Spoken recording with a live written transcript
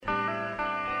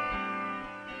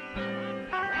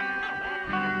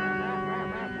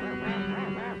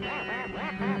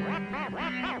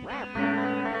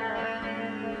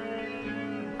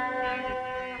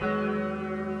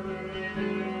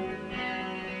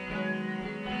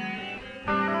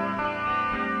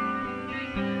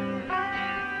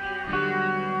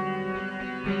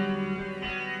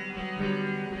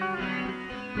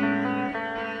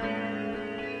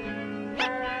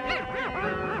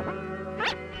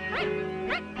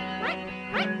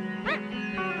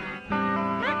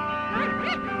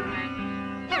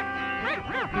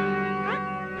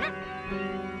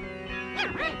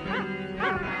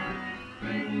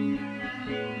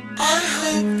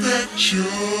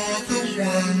you're the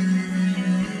one.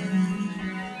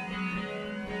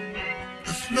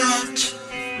 If not,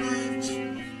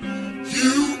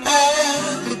 you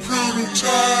are the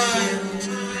prototype.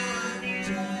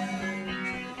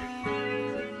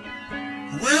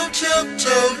 We'll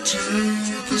tiptoe to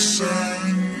the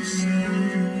sun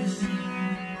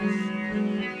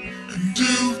and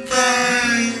do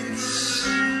things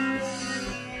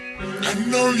I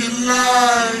know you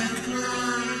like.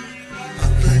 I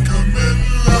think I'm in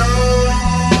love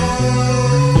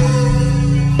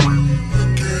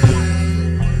again.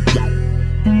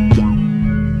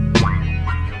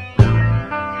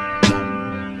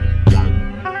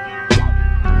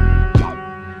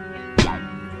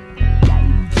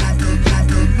 Think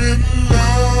I'm in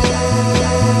love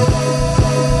again.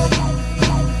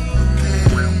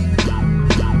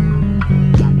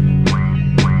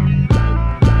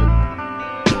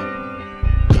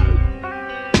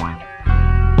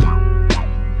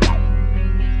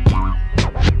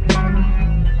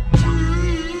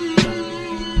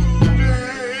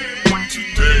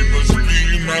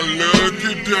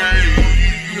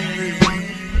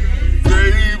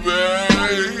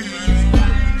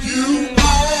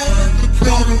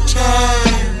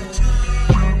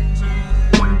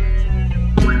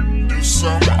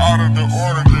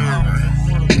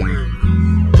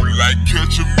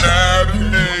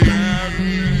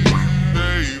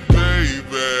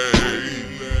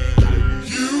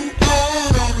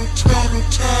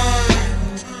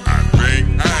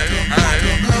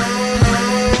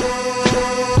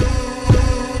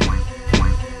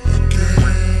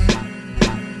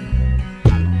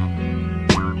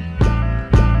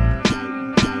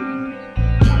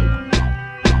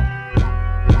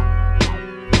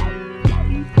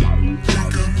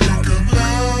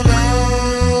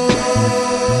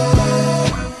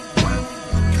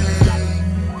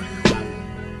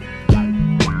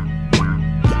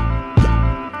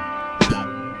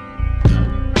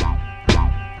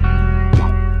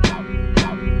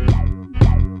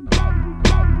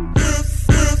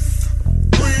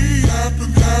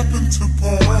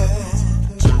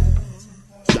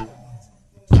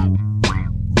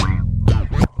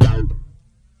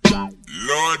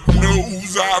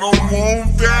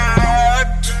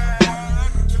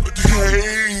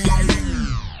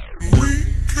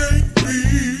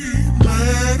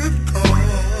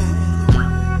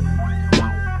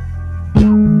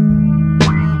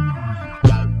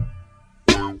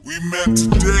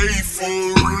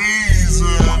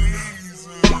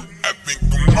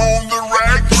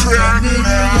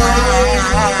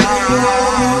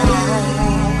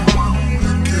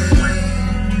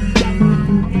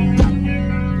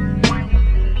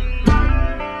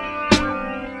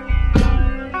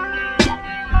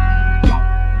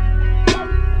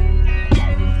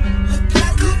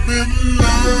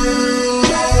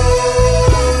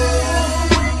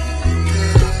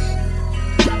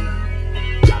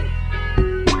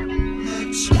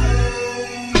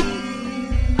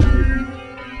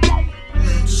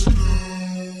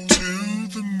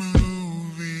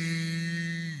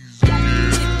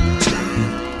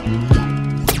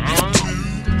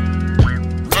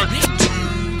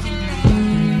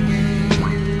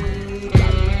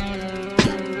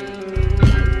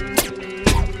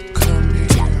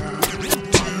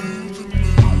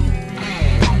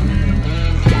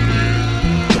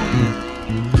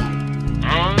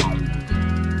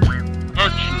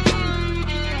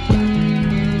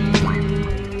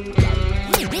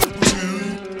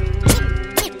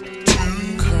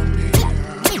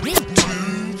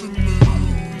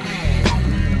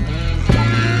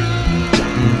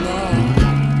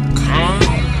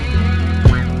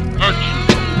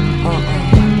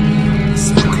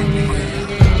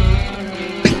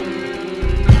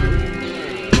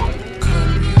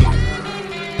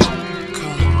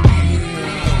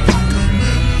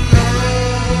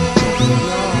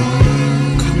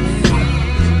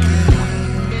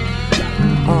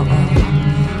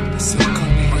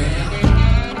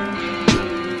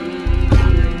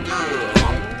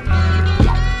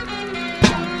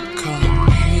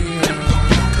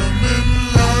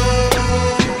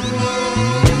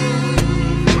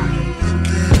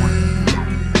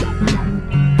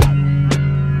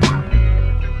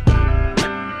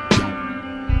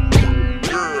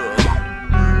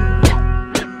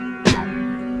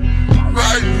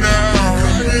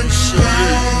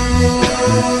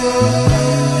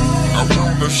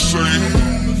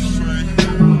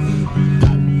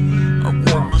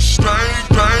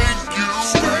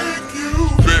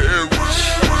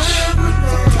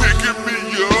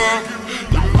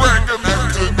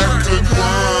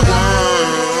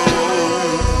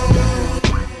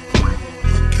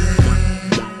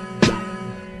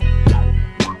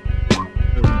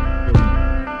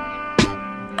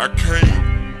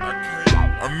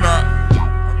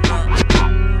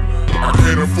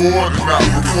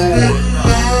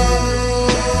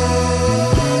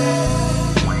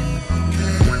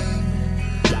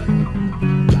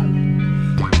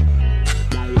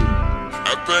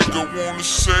 wanna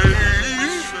say,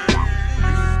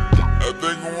 I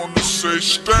think I wanna say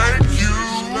thank you,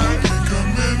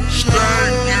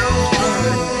 thank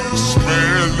you,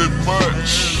 smelly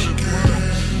much,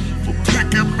 for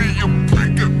picking me up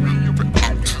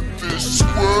out to this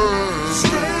world.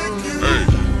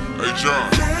 Hey John,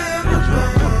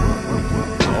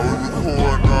 are we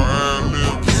recording our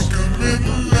ad-libs?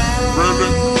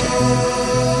 Really?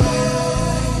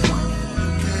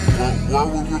 Why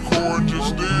we recording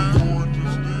just then?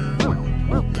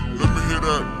 Let me hear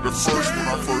that, the first